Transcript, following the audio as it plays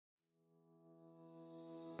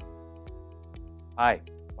Hi,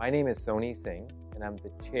 my name is Sony Singh, and I'm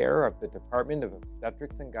the chair of the Department of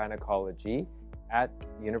Obstetrics and Gynecology at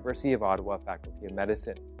the University of Ottawa Faculty of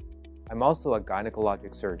Medicine. I'm also a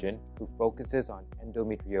gynecologic surgeon who focuses on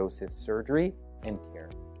endometriosis surgery and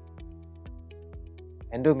care.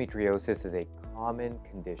 Endometriosis is a common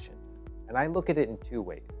condition, and I look at it in two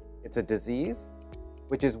ways. It's a disease,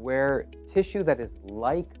 which is where tissue that is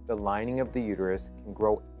like the lining of the uterus can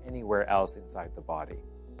grow anywhere else inside the body,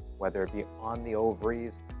 whether it be on the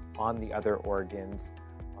ovaries, on the other organs,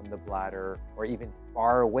 on the bladder, or even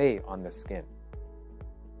far away on the skin.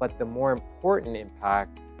 But the more important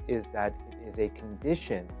impact is that it is a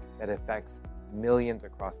condition that affects millions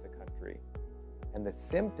across the country. And the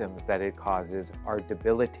symptoms that it causes are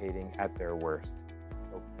debilitating at their worst.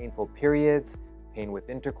 So painful periods, pain with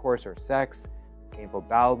intercourse or sex, painful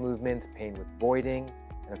bowel movements, pain with voiding,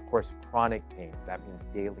 and of course chronic pain. That means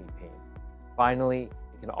daily pain. Finally,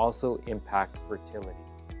 it can also impact fertility,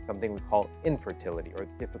 something we call infertility or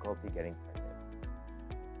difficulty getting pregnant.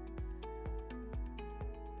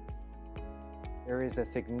 There is a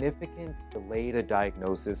significant delay to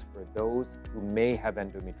diagnosis for those who may have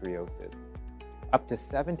endometriosis. Up to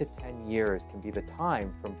 7 to 10 years can be the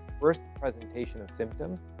time from first presentation of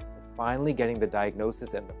symptoms to finally getting the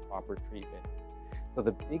diagnosis and the proper treatment. So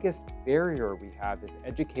the biggest barrier we have is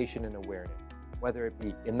education and awareness, whether it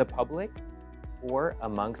be in the public or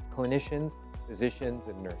amongst clinicians, physicians,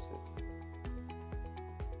 and nurses.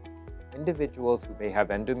 Individuals who may have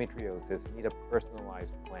endometriosis need a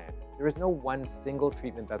personalized plan. There is no one single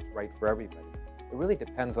treatment that's right for everybody. It really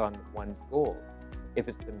depends on one's goals. If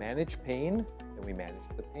it's to manage pain, then we manage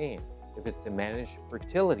the pain. If it's to manage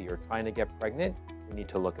fertility or trying to get pregnant, we need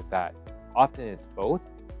to look at that. Often it's both,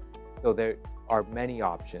 so there are many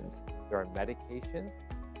options. There are medications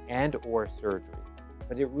and or surgery,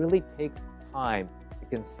 but it really takes time to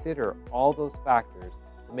consider all those factors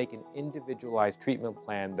to make an individualized treatment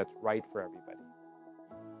plan that's right for everybody.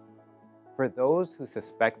 For those who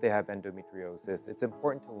suspect they have endometriosis, it's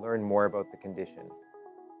important to learn more about the condition.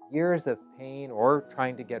 Years of pain or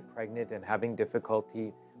trying to get pregnant and having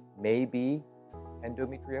difficulty may be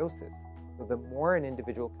endometriosis. So the more an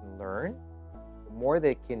individual can learn, the more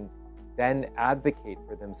they can then advocate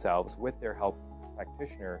for themselves with their health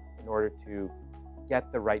practitioner in order to get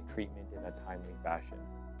the right treatment in a timely fashion.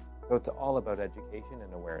 So it's all about education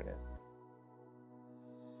and awareness.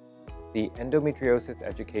 The Endometriosis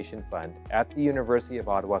Education Fund at the University of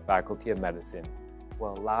Ottawa Faculty of Medicine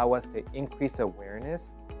will allow us to increase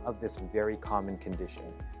awareness of this very common condition.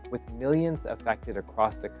 With millions affected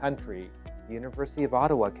across the country, the University of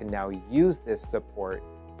Ottawa can now use this support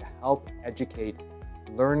to help educate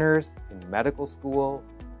learners in medical school,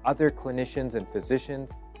 other clinicians and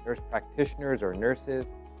physicians, nurse practitioners or nurses,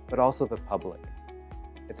 but also the public.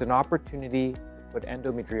 It's an opportunity to put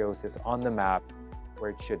endometriosis on the map where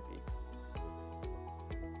it should be.